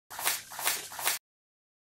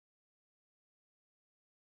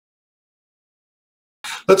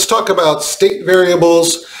Let's talk about state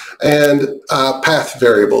variables and path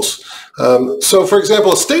variables. So for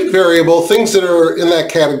example, a state variable, things that are in that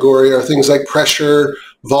category are things like pressure,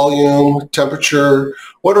 volume, temperature.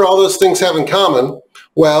 What do all those things have in common?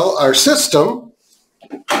 Well, our system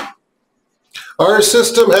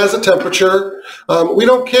has a temperature. We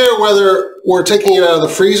don't care whether we're taking it out of the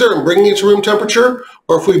freezer and bringing it to room temperature,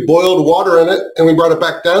 or if we boiled water in it and we brought it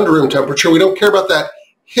back down to room temperature. We don't care about that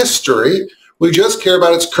history. We just care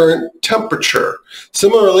about its current temperature.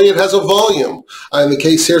 Similarly, it has a volume. In the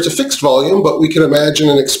case here, it's a fixed volume, but we can imagine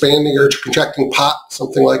an expanding or contracting pot,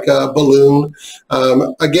 something like a balloon.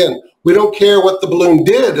 Again, we don't care what the balloon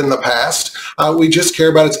did in the past. We just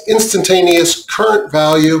care about its instantaneous current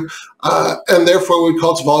value, and therefore we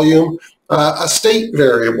call its volume a state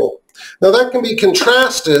variable. Now that can be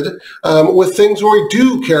contrasted with things where we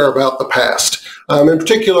do care about the past. In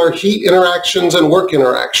particular, heat interactions and work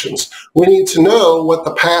interactions. We need to know what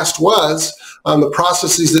the past was, the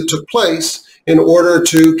processes that took place, in order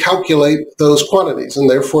to calculate those quantities, and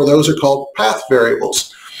therefore those are called path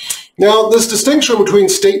variables. Now, this distinction between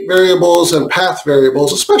state variables and path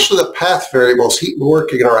variables, especially the path variables, heat and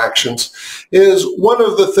work interactions, is one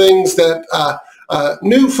of the things that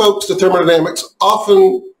new folks to thermodynamics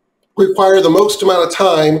often require the most amount of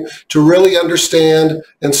time to really understand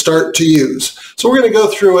and start to use. So we're going to go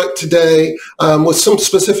through it today with some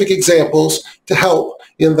specific examples to help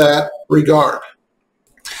in that regard.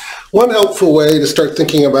 One helpful way to start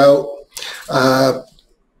thinking about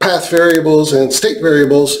path variables and state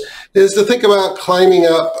variables is to think about climbing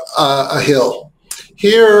up a hill.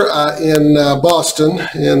 Here in Boston,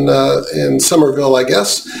 in Somerville, I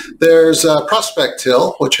guess, there's Prospect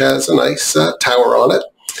Hill, which has a nice tower on it.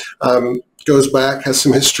 Goes back, has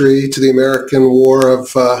some history to the American War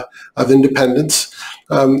of Independence.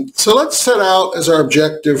 So let's set out as our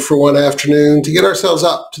objective for one afternoon to get ourselves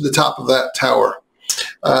up to the top of that tower.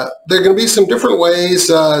 There are going to be some different ways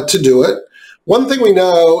to do it. One thing we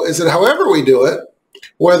know is that however we do it,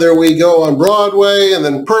 whether we go on Broadway and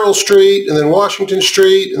then Pearl Street and then Washington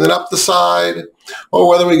Street and then up the side, or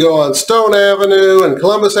whether we go on Stone Avenue and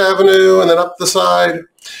Columbus Avenue and then up the side,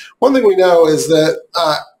 one thing we know is that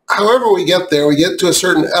however we get there, we get to a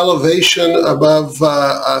certain elevation above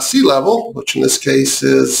sea level, which in this case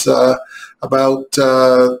is about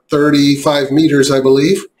 35 meters, I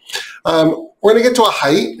believe. We're going to get to a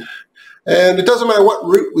height, and it doesn't matter what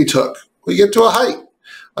route we took. We get to a height.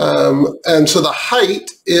 And so the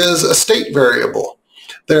height is a state variable.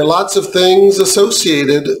 There are lots of things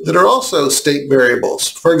associated that are also state variables.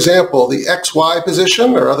 For example, the XY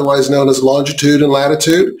position, or otherwise known as longitude and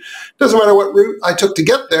latitude. Doesn't matter what route I took to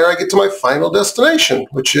get there, I get to my final destination,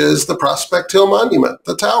 which is the Prospect Hill Monument,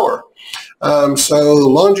 the tower. So the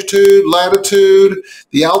longitude, latitude,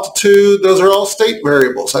 the altitude, those are all state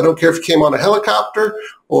variables. I don't care if you came on a helicopter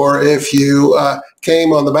or if you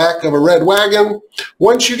came on the back of a red wagon.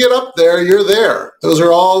 Once you get up there, you're there. Those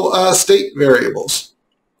are all state variables.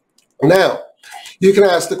 Now, you can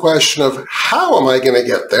ask the question of how am I going to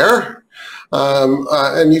get there?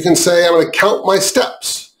 And you can say I'm going to count my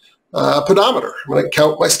steps. Pedometer, I'm going to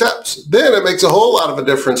count my steps. Then it makes a whole lot of a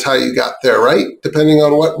difference how you got there, right? Depending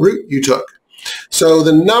on what route you took. So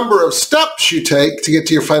the number of steps you take to get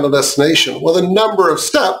to your final destination, well, the number of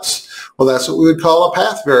steps, well, that's what we would call a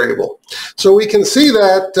path variable. So we can see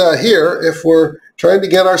that here, if we're trying to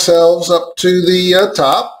get ourselves up to the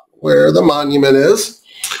top where the monument is,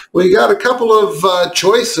 we got a couple of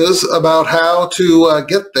choices about how to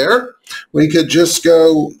get there. We could just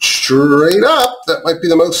go straight up. That might be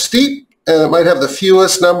the most steep, and it might have the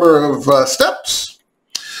fewest number of steps.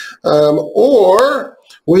 Or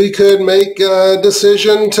we could make a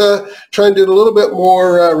decision to try and do it a little bit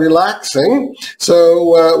more relaxing.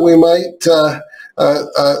 So we might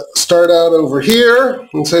start out over here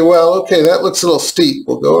and say, well, okay, that looks a little steep.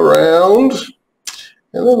 We'll go around,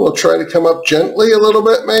 and then we'll try to come up gently a little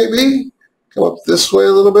bit, maybe. Come up this way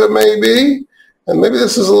a little bit, maybe. And maybe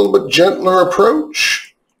this is a little bit gentler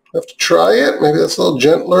approach. I have to try it. Maybe that's a little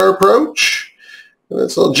gentler approach. And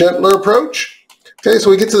that's a little gentler approach. Okay, so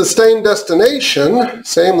we get to the same destination,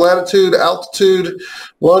 same latitude, altitude,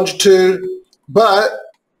 longitude, but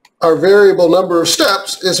our variable number of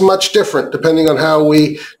steps is much different depending on how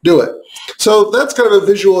we do it. So that's kind of a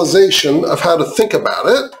visualization of how to think about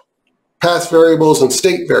it. Path variables and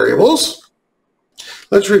state variables.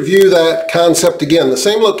 Let's review that concept again. The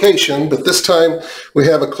same location, but this time we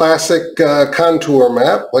have a classic contour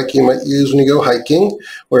map like you might use when you go hiking,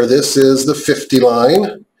 where this is the 50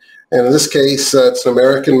 line. And in this case, it's an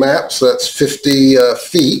American map, so that's 50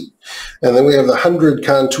 feet. And then we have the 100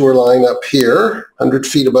 contour line up here, 100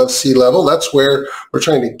 feet above sea level. That's where we're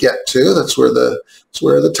trying to get to. That's where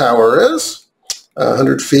the tower is.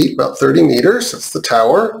 100 feet, about 30 meters. That's the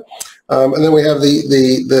tower. And then we have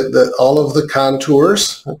all of the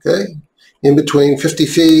contours, okay, in between 50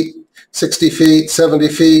 feet, 60 feet, 70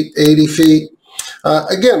 feet, 80 feet.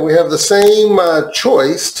 Again, we have the same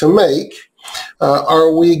choice to make.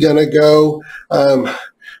 Are we going to go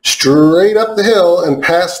straight up the hill and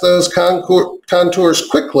pass those contours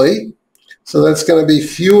quickly? So that's going to be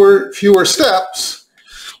fewer steps.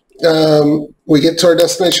 We get to our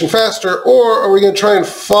destination faster, or are we going to try and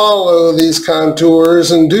follow these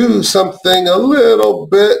contours and do something a little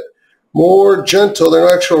bit more gentle? There are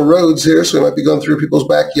no actual roads here, so we might be going through people's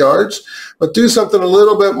backyards, but do something a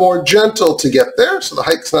little bit more gentle to get there, so the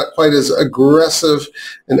hike's not quite as aggressive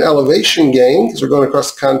an elevation gain, because we're going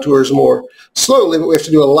across the contours more slowly, but we have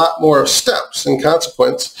to do a lot more steps in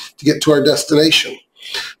consequence to get to our destination.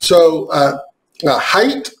 So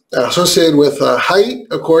height, associated with height,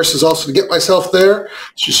 of course, is also to get myself there.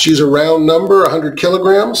 Let's just use a round number, 100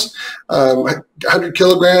 kilograms. 100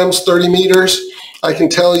 kilograms, 30 meters. I can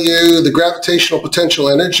tell you the gravitational potential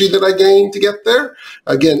energy that I gain to get there.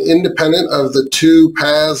 Again, independent of the two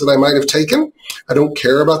paths that I might have taken. I don't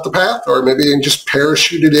care about the path, or maybe I can just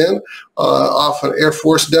parachute it in off an Air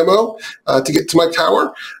Force demo to get to my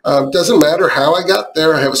tower. Doesn't matter how I got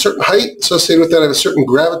there. I have a certain height associated with that. I have a certain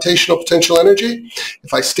gravitational potential energy.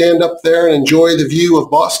 If I stand up there and enjoy the view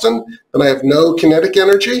of Boston, then I have no kinetic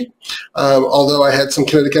energy. Although I had some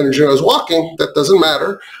kinetic energy when I was walking, that doesn't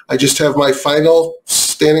matter. I just have my final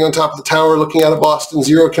standing on top of the tower looking out at Boston,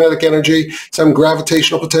 zero kinetic energy, some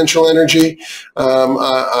gravitational potential energy.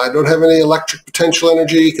 I don't have any electric potential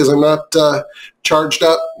energy because I'm not charged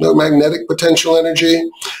up, no magnetic potential energy.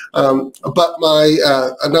 But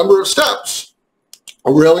my a number of steps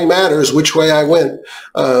really matters which way I went.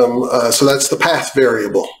 So that's the path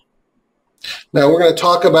variable. Now we're going to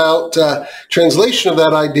talk about translation of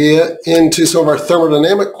that idea into some of our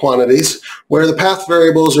thermodynamic quantities, where the path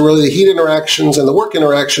variables are really the heat interactions and the work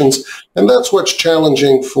interactions, and that's what's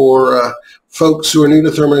challenging for folks who are new to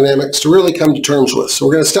thermodynamics to really come to terms with. So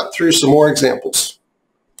we're going to step through some more examples.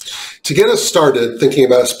 To get us started thinking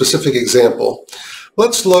about a specific example,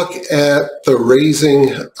 let's look at the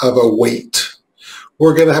raising of a weight.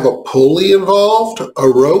 We're going to have a pulley involved, a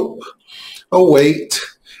rope, a weight,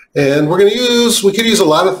 and we could use a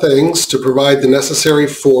lot of things to provide the necessary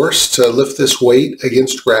force to lift this weight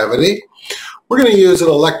against gravity. We're going to use an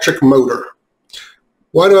electric motor.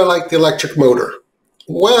 Why do I like the electric motor?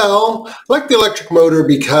 Well, I like the electric motor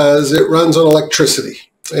because it runs on electricity.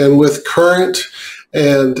 And with current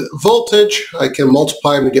and voltage, I can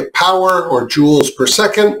multiply them to get power, or joules per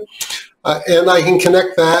second. And I can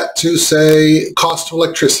connect that to, say, cost of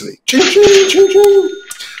electricity. Ching, ching, ching, ching.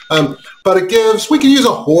 But we could use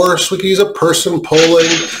a horse, we could use a person pulling.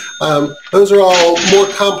 Those are all more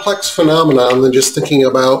complex phenomena than just thinking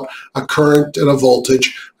about a current and a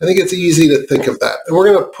voltage. I think it's easy to think of that. And we're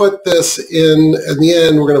going to put this in the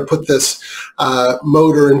end, we're going to put this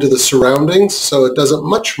motor into the surroundings, so it doesn't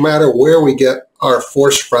much matter where we get our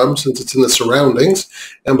force from, since it's in the surroundings.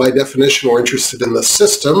 And by definition, we're interested in the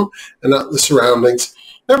system and not the surroundings.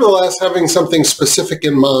 Nevertheless, having something specific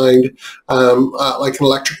in mind, like an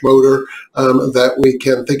electric motor, that we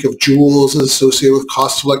can think of joules associated with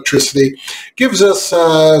cost of electricity, gives us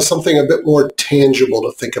something a bit more tangible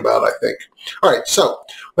to think about, I think. All right, so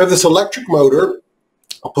we have this electric motor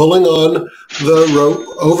pulling on the rope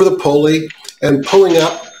over the pulley and pulling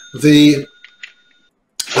up the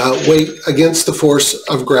weight against the force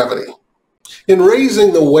of gravity. In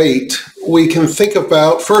raising the weight, we can think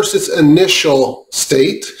about first its initial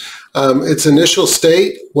state. Its initial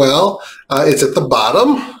state, well, it's at the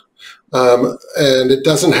bottom, and it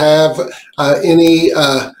doesn't have any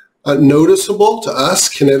noticeable to us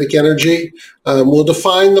kinetic energy. We'll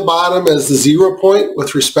define the bottom as the 0 point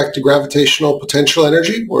with respect to gravitational potential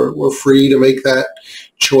energy. We're free to make that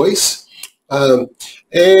choice. And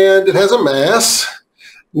it has a mass.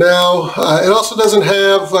 Now, it also doesn't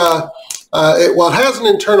have it has an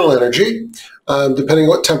internal energy, depending on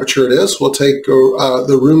what temperature it is. We'll take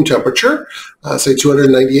the room temperature, say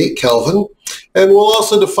 298 Kelvin, and we'll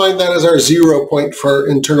also define that as our 0 point for our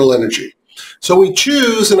internal energy. So we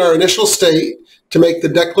choose in our initial state to make the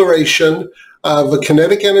declaration of a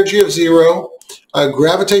kinetic energy of 0, a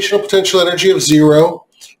gravitational potential energy of 0,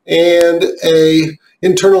 and a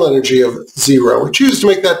internal energy of 0. We choose to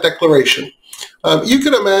make that declaration. You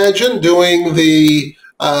could imagine doing the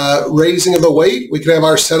raising of the weight. We could have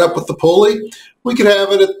our setup with the pulley. We could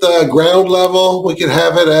have it at the ground level. We could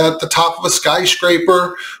have it at the top of a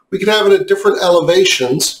skyscraper. We could have it at different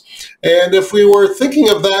elevations. And if we were thinking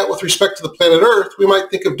of that with respect to the planet Earth, we might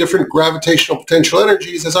think of different gravitational potential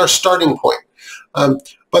energies as our starting point.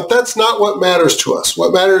 But that's not what matters to us.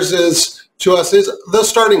 What matters to us is the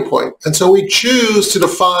starting point. And so we choose to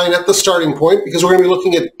define at the starting point because we're going to be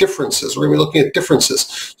looking at differences. We're going to be looking at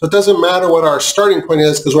differences. So it doesn't matter what our starting point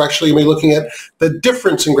is because we're actually going to be looking at the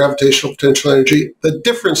difference in gravitational potential energy, the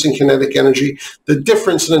difference in kinetic energy, the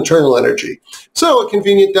difference in internal energy. So a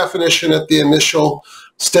convenient definition at the initial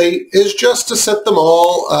state is just to set them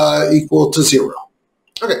all equal to 0.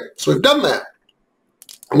 Okay, so we've done that.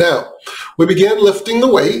 Now, we begin lifting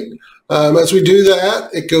the weight. As we do that,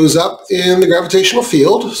 it goes up in the gravitational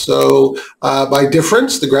field. So by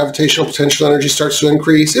difference, the gravitational potential energy starts to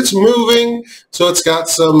increase. It's moving, so it's got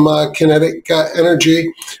some kinetic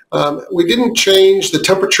energy. We didn't change the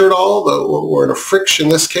temperature at all, though we're in a friction,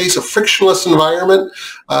 in this case, a frictionless environment,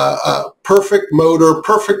 perfect motor,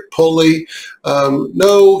 perfect pulley,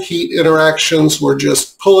 no heat interactions. We're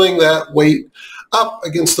just pulling that weight up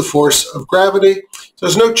against the force of gravity. So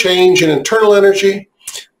there's no change in internal energy.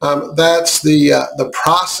 That's the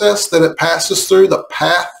process that it passes through, the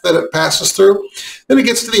path that it passes through. Then it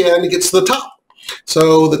gets to the end, it gets to the top.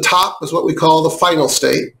 So the top is what we call the final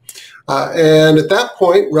state. And at that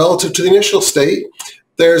point, relative to the initial state,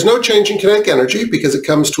 there's no change in kinetic energy because it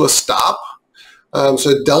comes to a stop.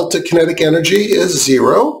 So delta kinetic energy is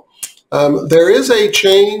 0. There is a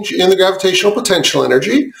change in the gravitational potential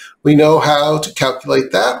energy. We know how to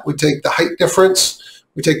calculate that. We take the height difference,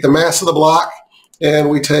 we take the mass of the block, and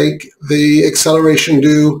we take the acceleration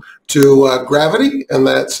due to gravity, and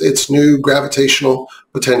that's its new gravitational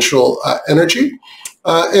potential energy.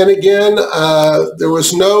 And again, there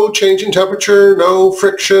was no change in temperature, no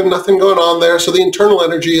friction, nothing going on there, so the internal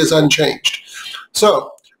energy is unchanged.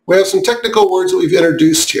 So we have some technical words that we've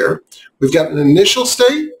introduced here. We've got an initial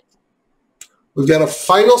state, we've got a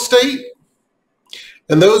final state,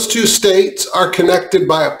 and those two states are connected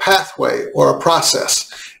by a pathway or a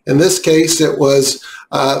process. In this case, it was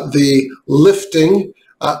the lifting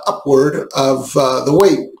upward of the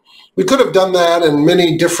weight. We could have done that in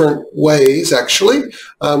many different ways, actually.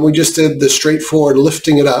 We just did the straightforward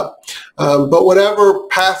lifting it up. But whatever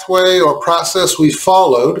pathway or process we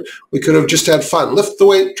followed, we could have just had fun. Lift the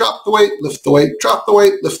weight, drop the weight, lift the weight, drop the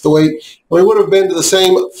weight, lift the weight. And we would have been to the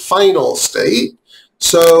same final state.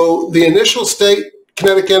 So the initial state,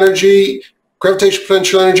 kinetic energy, gravitational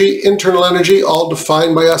potential energy, internal energy, all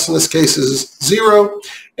defined by us in this case is 0.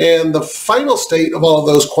 And the final state of all of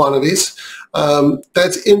those quantities,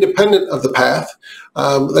 that's independent of the path.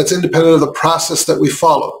 That's independent of the process that we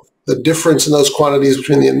follow. The difference in those quantities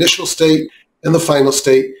between the initial state and the final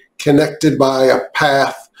state connected by a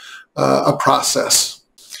path, a process.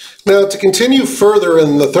 Now, to continue further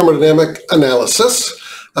in the thermodynamic analysis,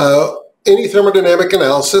 any thermodynamic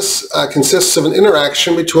analysis consists of an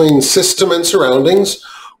interaction between system and surroundings,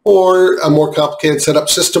 or a more complicated setup,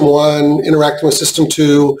 system 1 interacting with system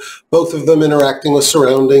 2, both of them interacting with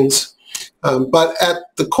surroundings. But at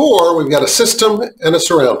the core, we've got a system and a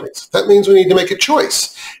surroundings. That means we need to make a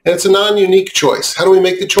choice, and it's a non-unique choice. How do we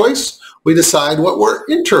make the choice? We decide what we're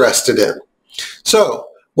interested in. So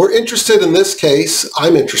we're interested in this case,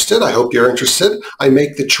 I'm interested, I hope you're interested. I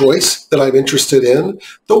make the choice that I'm interested in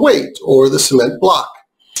the weight or the cement block.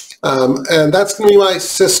 And that's going to be my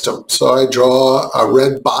system. So I draw a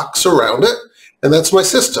red box around it, and that's my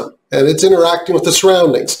system. And it's interacting with the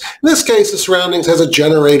surroundings. In this case, the surroundings has a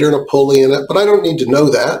generator and a pulley in it, but I don't need to know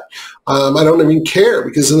that. I don't even care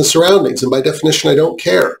because it's in the surroundings, and by definition, I don't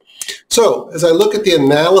care. So as I look at the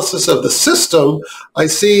analysis of the system, I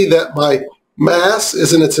see that my mass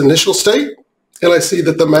is in its initial state, and I see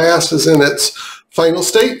that the mass is in its final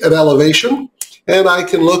state at elevation, and I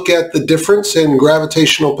can look at the difference in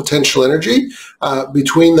gravitational potential energy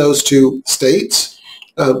between those two states.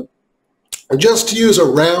 Just to use a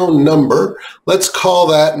round number, let's call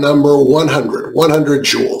that number 100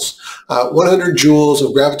 joules. 100 joules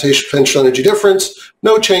of gravitational potential energy difference,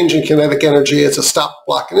 no change in kinetic energy. It's a stop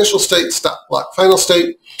block initial state, stop block final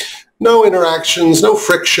state. No interactions, no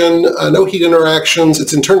friction, no heat interactions.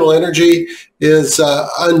 Its internal energy is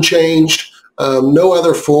unchanged. No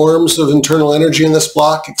other forms of internal energy in this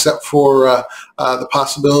block except for the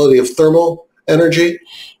possibility of thermal energy.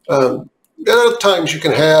 At other times you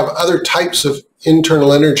can have other types of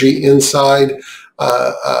internal energy inside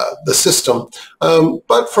the system.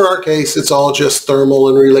 But for our case, it's all just thermal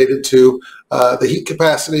and related to the heat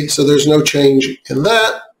capacity, so there's no change in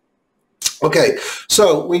that. Okay,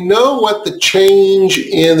 so we know what the change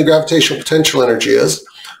in the gravitational potential energy is.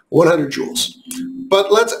 100 joules.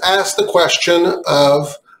 But let's ask the question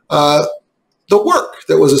of the work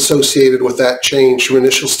that was associated with that change from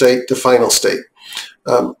initial state to final state.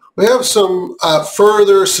 We have some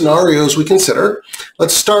further scenarios we consider.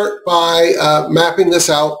 Let's start by mapping this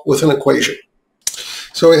out with an equation.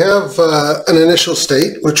 So we have an initial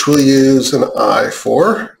state, which we'll use an I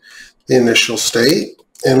for, the initial state,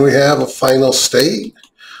 and we have a final state,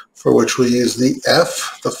 for which we'll use the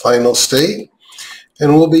F, the final state,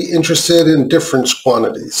 and we'll be interested in difference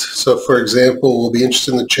quantities. So for example, we'll be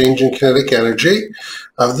interested in the change in kinetic energy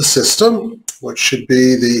of the system, which should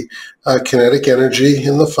be the kinetic energy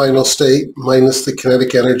in the final state minus the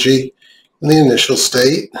kinetic energy in the initial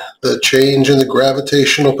state. The change in the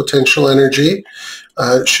gravitational potential energy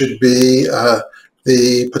should be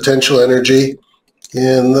the potential energy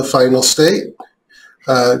in the final state,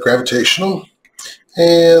 gravitational,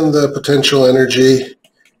 and the potential energy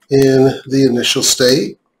in the initial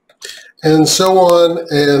state, and so on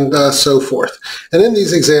and so forth. And in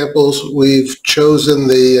these examples, we've chosen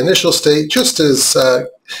the initial state just as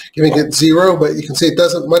giving it 0, but you can see it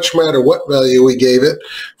doesn't much matter what value we gave it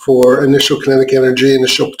for initial kinetic energy,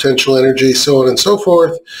 initial potential energy, so on and so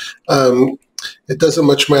forth. It doesn't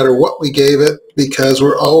much matter what we gave it because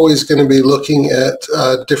we're always going to be looking at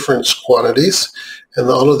difference quantities. And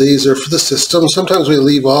all of these are for the system. Sometimes we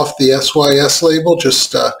leave off the SYS label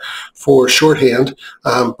just for shorthand,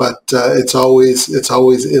 but it's always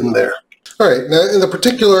in there. All right, now in the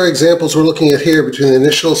particular examples we're looking at here between the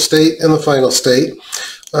initial state and the final state,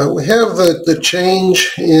 we have the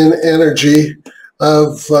change in energy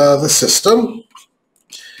of the system,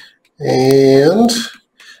 and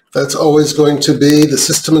that's always going to be the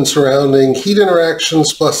system and surrounding heat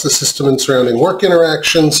interactions plus the system and surrounding work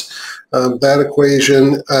interactions. That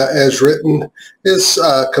equation, as written, is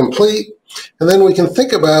complete. And then we can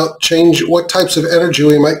think about what types of energy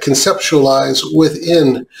we might conceptualize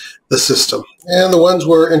within the system. And the ones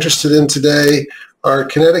we're interested in today are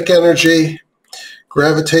kinetic energy,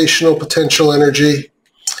 gravitational potential energy,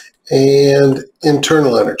 and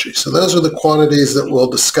internal energy. So those are the quantities that we'll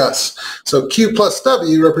discuss. So Q plus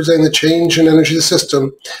W, representing the change in energy of the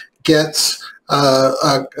system, gets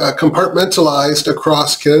compartmentalized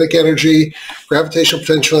across kinetic energy, gravitational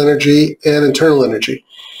potential energy, and internal energy.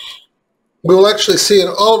 We will actually see in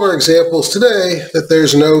all of our examples today that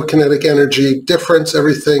there's no kinetic energy difference.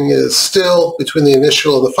 Everything is still between the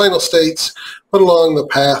initial and the final states, but along the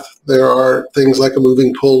path there are things like a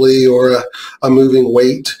moving pulley or a moving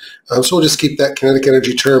weight. So we'll just keep that kinetic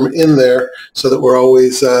energy term in there so that we're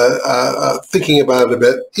always thinking about it a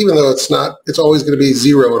bit, even though it's always going to be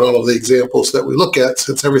 0 in all of the examples that we look at,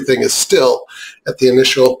 since everything is still at the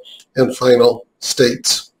initial and final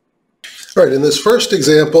states. All right, in this first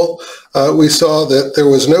example, we saw that there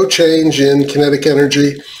was no change in kinetic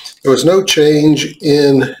energy. There was no change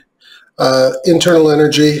in internal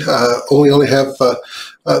energy. We only have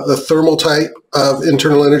the thermal type of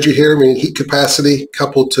internal energy here, meaning heat capacity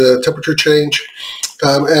coupled to temperature change.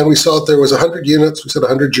 And we saw that there was 100 units, we said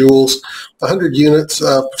 100 joules, 100 units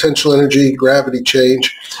of potential energy, gravity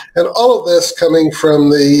change. And all of this coming from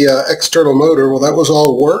the external motor, well, that was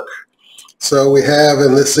all work. So we have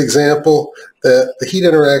in this example that the heat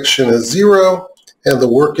interaction is 0 and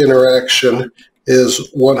the work interaction is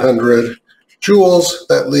 100 joules.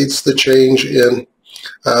 That leads to the change in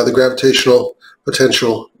the gravitational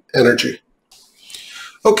potential energy.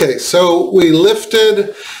 Okay, so we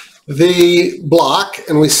lifted the block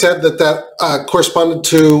and we said that that corresponded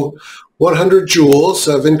to 100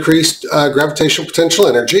 joules of increased gravitational potential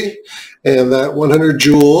energy, and that 100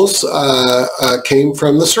 joules came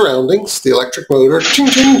from the surroundings, the electric motor, ching,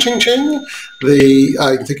 ching, ching, ching. You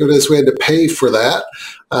can think of it as we had to pay for that.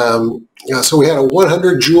 So we had a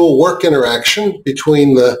 100 joule work interaction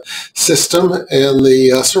between the system and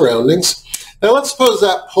the surroundings. Now let's suppose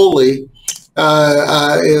that pulley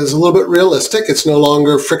is a little bit realistic. It's no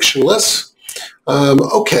longer frictionless.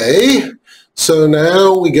 Okay, so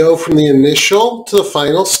now we go from the initial to the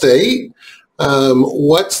final state.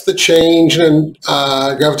 What's the change in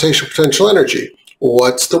gravitational potential energy?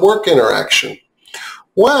 What's the work interaction?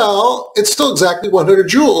 Well, it's still exactly 100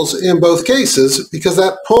 joules in both cases because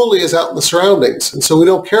that pulley is out in the surroundings, and so we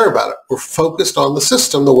don't care about it. We're focused on the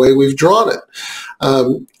system the way we've drawn it.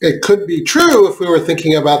 It could be true if we were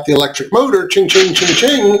thinking about the electric motor, ching, ching, ching,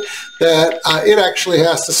 ching, that it actually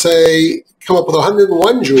has to say, come up with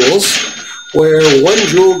 101 joules, where 1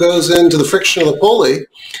 joule goes into the friction of the pulley,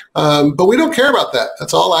 but we don't care about that.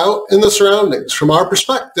 That's all out in the surroundings. From our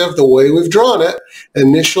perspective, the way we've drawn it,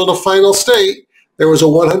 initial to final state, there was a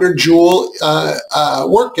 100 joule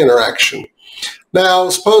work interaction. Now,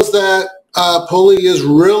 suppose that pulley is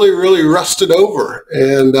really rusted over,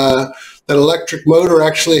 and that electric motor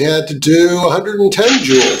actually had to do 110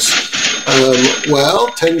 joules. Well,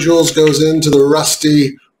 10 joules goes into the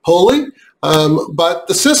rusty pulley, but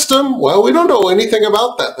the system, well, we don't know anything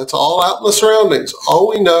about that. That's all out in the surroundings. All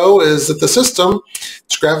we know is that the system,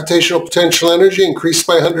 its gravitational potential energy increased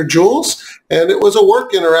by 100 joules, and it was a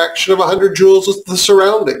work interaction of 100 joules with the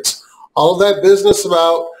surroundings. All of that business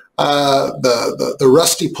about the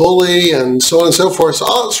rusty pulley and so on and so forth, so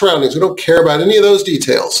all the surroundings, we don't care about any of those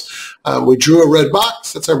details. We drew a red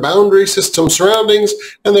box, that's our boundary system surroundings,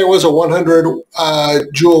 and there was a 100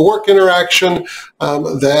 joule work interaction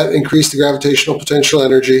that increased the gravitational potential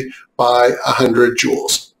energy by 100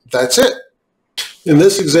 joules. That's it. In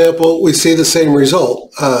this example, we see the same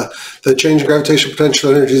result. The change in gravitational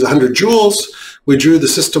potential energy is 100 joules. We drew the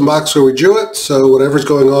system box where we drew it, so whatever's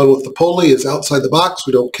going on with the pulley is outside the box,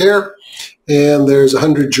 we don't care. And there's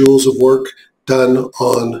 100 joules of work done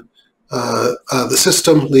on the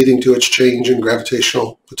system, leading to its change in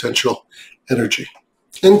gravitational potential energy.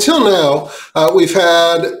 Until now, we've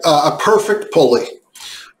had a perfect pulley.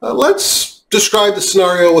 Let's describe the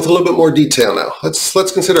scenario with a little bit more detail now.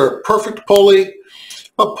 Let's consider a perfect pulley,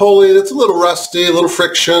 a pulley that's a little rusty, a little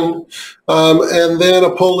friction, and then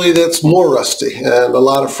a pulley that's more rusty and a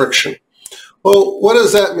lot of friction. Well, what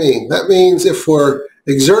does that mean? That means if we're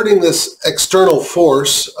exerting this external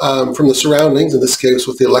force from the surroundings, in this case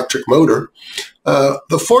with the electric motor,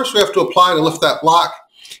 the force we have to apply to lift that block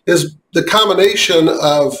is the combination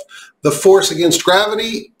of the force against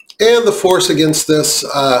gravity and the force against this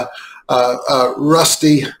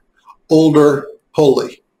rusty, older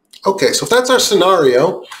pulley. Okay, so if that's our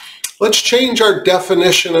scenario, let's change our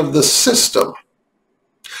definition of the system.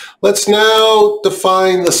 Let's now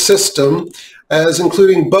define the system as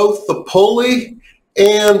including both the pulley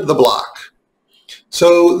and the block.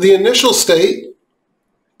 So the initial state,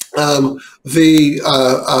 the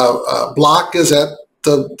block is at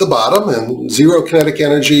the bottom and zero kinetic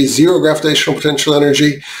energy, zero gravitational potential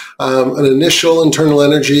energy, an initial internal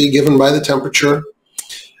energy given by the temperature.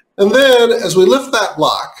 And then as we lift that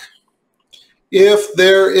block, if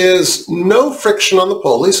there is no friction on the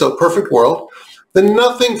pulley, so perfect world, then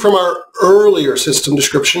nothing from our earlier system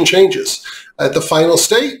description changes. At the final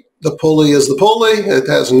state, the pulley is the pulley. It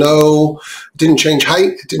didn't change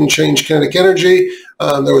height, it didn't change kinetic energy,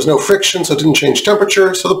 there was no friction, so it didn't change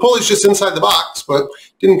temperature. So the pulley's just inside the box, but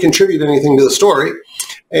didn't contribute anything to the story.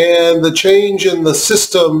 And the change in the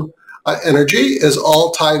system energy is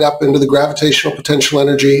all tied up into the gravitational potential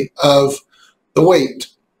energy of the weight.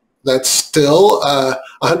 That's still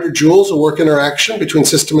 100 joules of work interaction between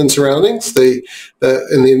system and surroundings. In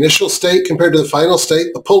the initial state compared to the final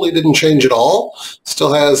state, the pulley didn't change at all.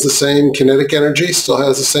 Still has the same kinetic energy, still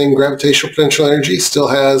has the same gravitational potential energy, still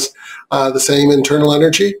has the same internal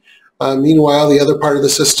energy. Meanwhile, the other part of the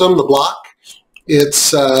system, the block,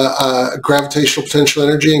 its gravitational potential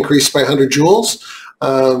energy increased by 100 joules.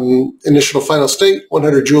 Initial to final state,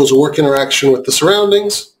 100 joules of work interaction with the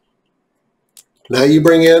surroundings. Now you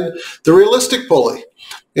bring in the realistic pulley.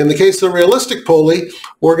 In the case of the realistic pulley,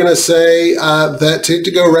 we're going to say that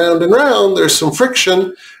to go round and round, there's some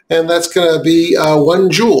friction, and that's going to be 1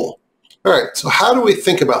 joule. All right, so how do we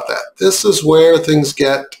think about that? This is where things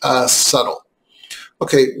get subtle.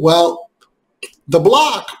 Okay, well, the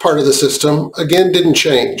block part of the system, again, didn't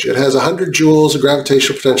change. It has 100 joules of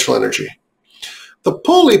gravitational potential energy. The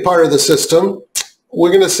pulley part of the system, we're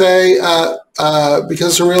going to say,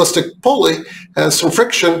 because a realistic pulley has some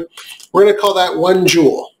friction, we're going to call that 1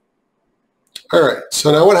 joule. All right,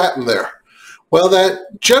 so now what happened there? Well,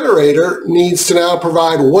 that generator needs to now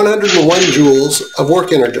provide 101 joules of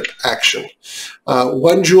work interaction.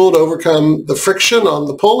 1 joule to overcome the friction on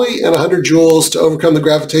the pulley and 100 joules to overcome the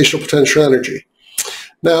gravitational potential energy.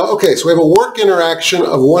 Now, okay, so we have a work interaction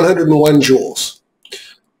of 101 joules.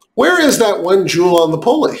 Where is that 1 joule on the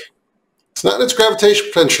pulley? It's not in its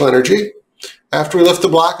gravitational potential energy. After we lift the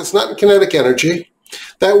block, it's not in kinetic energy.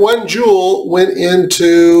 That 1 joule went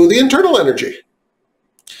into the internal energy.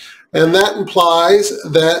 And that implies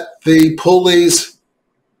that the pulley's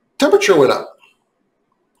temperature went up.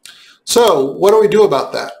 So what do we do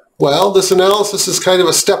about that? Well, this analysis is kind of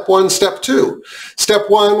a step 1, step 2. Step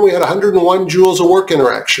 1, we had 101 joules of work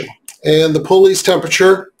interaction. And the pulley's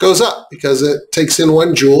temperature goes up because it takes in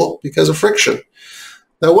 1 joule because of friction.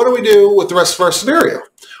 Now, what do we do with the rest of our scenario?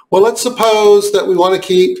 Well, let's suppose that we want to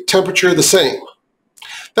keep temperature the same.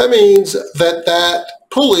 That means that that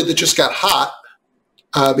pulley that just got hot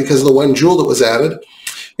because of the 1 joule that was added,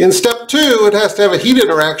 in step 2, it has to have a heat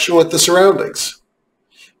interaction with the surroundings.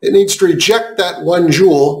 It needs to reject that 1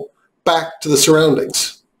 joule back to the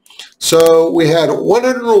surroundings. So we had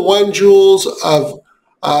 101 joules of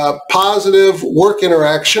positive work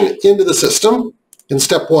interaction into the system in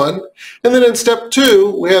step 1. And then in step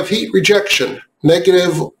 2, we have heat rejection,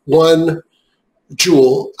 -1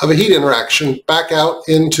 joule of a heat interaction back out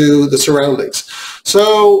into the surroundings.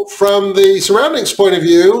 So from the surroundings point of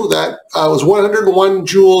view, that was 101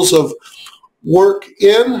 joules of work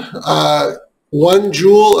in, 1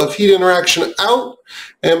 joule of heat interaction out,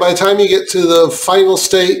 and by the time you get to the final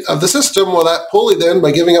state of the system, well, that pulley then,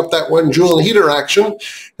 by giving up that 1 joule in heat interaction,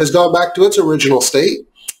 has gone back to its original state,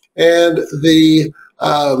 and the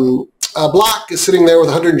block is sitting there with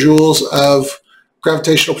 100 joules of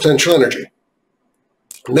gravitational potential energy.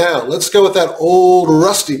 Now, let's go with that old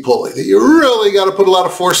rusty pulley that you really got to put a lot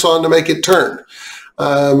of force on to make it turn.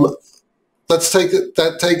 Let's take it,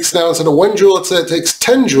 that takes now, instead of 1 joule, let's say it takes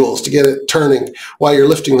 10 joules to get it turning while you're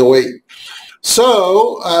lifting the weight.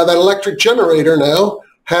 So that electric generator now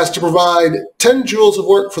has to provide 10 joules of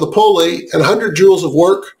work for the pulley and 100 joules of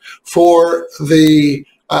work for the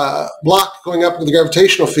block going up into the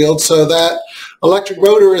gravitational field. So that electric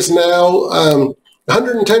motor is now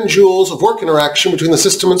 110 joules of work interaction between the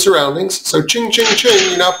system and surroundings. So ching, ching, ching,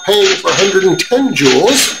 you're now paying for 110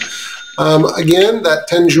 joules. Again, that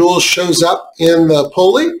 10 joules shows up in the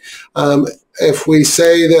pulley. If we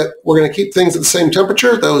say that we're going to keep things at the same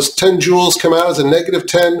temperature, those 10 joules come out as a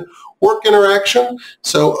 -10 work interaction.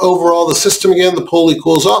 So overall, the system again, the pulley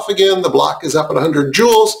cools off again, the block is up at 100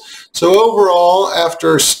 joules. So overall,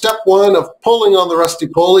 after step 1 of pulling on the rusty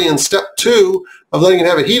pulley and step 2 of letting it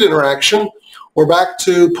have a heat interaction, we're back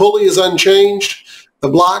to pulley is unchanged. The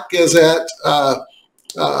block is at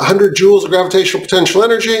 100 joules of gravitational potential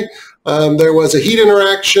energy. There was a heat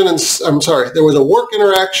interaction, and there was a work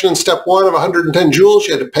interaction in step 1 of 110 joules.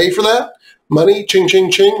 You had to pay for that. Money, ching, ching,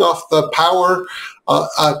 ching, off the power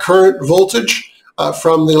current voltage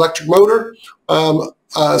from the electric motor.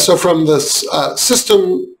 So from the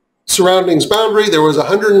system surroundings boundary, there was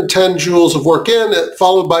 110 joules of work in,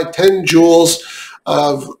 followed by 10 joules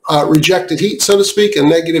of rejected heat, so to speak, and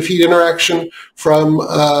negative heat interaction from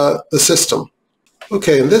the system.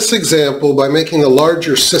 Okay, in this example, by making a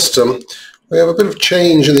larger system, we have a bit of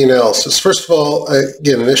change in the analysis. First of all,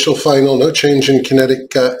 again, initial, final, no change in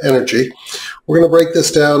kinetic energy. We're going to break this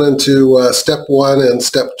down into step 1 and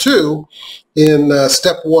step 2. In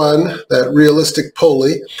step 1, that realistic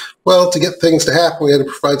pulley, well, to get things to happen, we had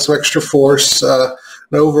to provide some extra force, an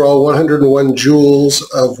overall 101 joules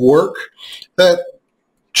of work. That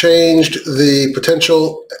changed the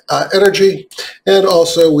potential energy, and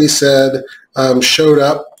also we said showed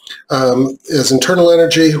up as internal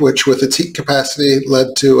energy, which with its heat capacity led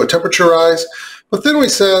to a temperature rise. But then we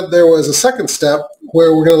said there was a second step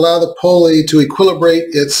where we're going to allow the pulley to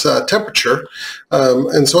equilibrate its temperature.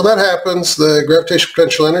 And so when that happens, the gravitational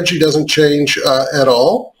potential energy doesn't change at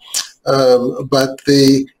all, but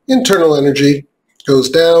the internal energy goes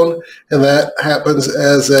down, and that happens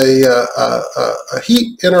as a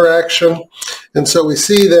heat interaction. And so we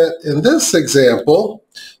see that in this example,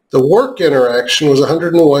 the work interaction was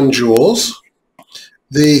 101 joules.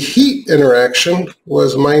 The heat interaction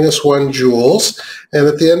was -1 joules. And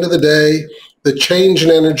at the end of the day, the change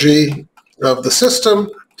in energy of the system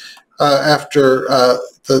after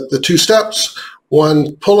the 2 steps,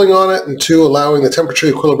 1 pulling on it and 2 allowing the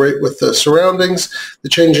temperature to equilibrate with the surroundings, the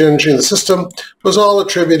change in energy in the system was all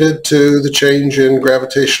attributed to the change in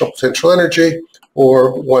gravitational potential energy,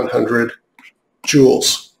 or 100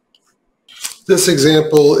 joules. This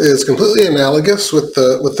example is completely analogous with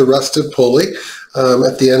the rusted pulley.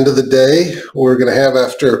 At the end of the day, we're going to have,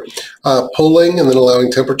 after pulling and then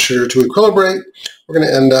allowing temperature to equilibrate, we're going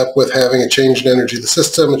to end up with having a change in energy of the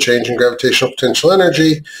system, a change in gravitational potential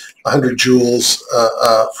energy, 100 joules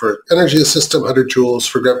for energy of the system, 100 joules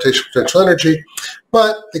for gravitational potential energy.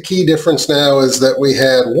 But the key difference now is that we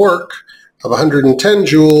had work of 110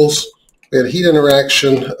 joules, we had heat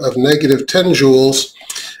interaction of -10 joules,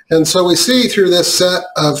 and so we see through this set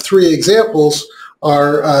of 3 examples,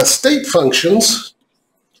 our state functions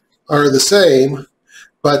are the same,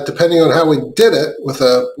 but depending on how we did it,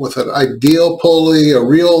 with an ideal pulley, a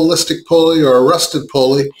realistic pulley, or a rusted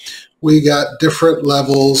pulley, we got different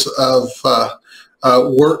levels of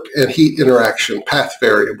work and heat interaction, path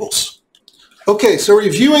variables. Okay, so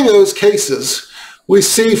reviewing those cases, we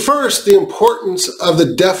see first the importance of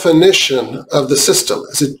the definition of the system.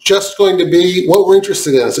 Is it just going to be what we're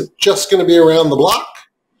interested in? Is it just going to be around the block?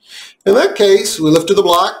 In that case, we lifted the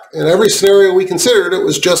block. In every scenario we considered, it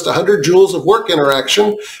was just 100 joules of work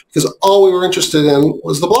interaction, because all we were interested in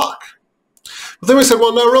was the block. But then we said,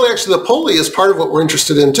 well, no, really, actually, the pulley is part of what we're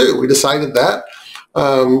interested in too. We decided that.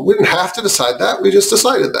 We didn't have to decide that, we just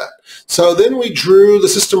decided that. So then we drew the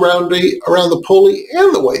system around the pulley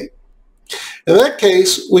and the weight. In that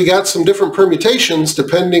case, we got some different permutations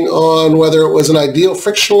depending on whether it was an ideal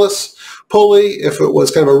frictionless pulley, if it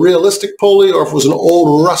was kind of a realistic pulley, or if it was an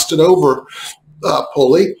old rusted over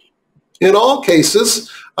pulley. In all cases,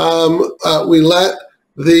 we let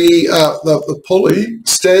the pulley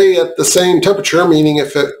stay at the same temperature, meaning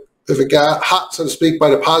if it got hot, so to speak,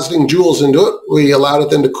 by depositing joules into it, we allowed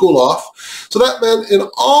it then to cool off. So that meant in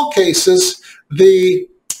all cases, the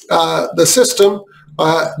system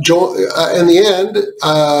in the end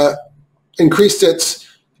increased its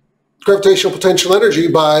gravitational potential energy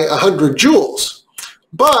by 100 joules.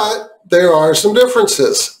 But there are some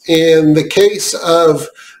differences. In the case of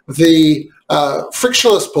the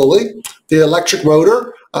frictionless pulley, the electric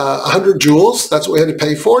motor, 100 joules, that's what we had to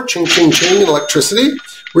pay for, ching, ching, ching, in electricity.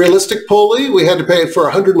 Realistic pulley, we had to pay for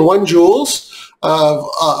 101 joules of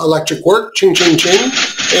electric work, ching, ching, ching.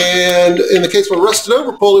 And in the case of a rusted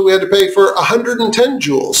over pulley, we had to pay for 110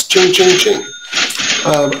 joules, ching, ching, ching.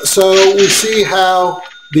 So we see how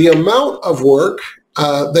the amount of work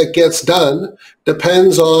that gets done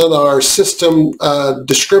depends on our system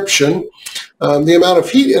description. The amount of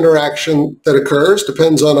heat interaction that occurs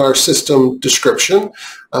depends on our system description.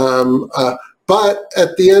 But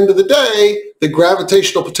at the end of the day, the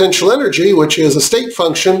gravitational potential energy, which is a state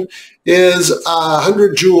function, is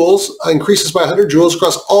 100 joules, increases by 100 joules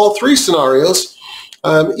across all three scenarios,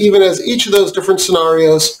 even as each of those different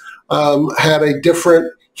scenarios had a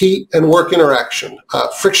different heat and work interaction.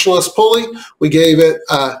 Frictionless pulley, we gave it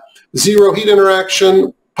 0 heat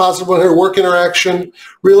interaction, positive 100 work interaction.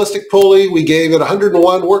 Realistic pulley, we gave it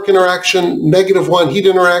 101 work interaction, -1 heat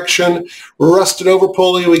interaction. Rusted over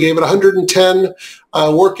pulley, we gave it 110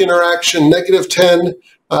 work interaction, -10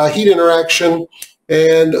 heat interaction.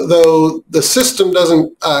 And though the system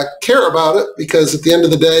doesn't care about it, because at the end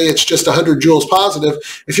of the day, it's just 100 joules positive,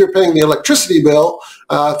 if you're paying the electricity bill,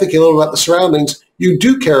 thinking a little about the surroundings, you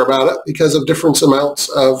do care about it because of different amounts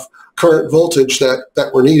of current voltage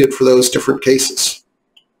that were needed for those different cases.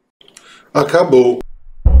 Akabo.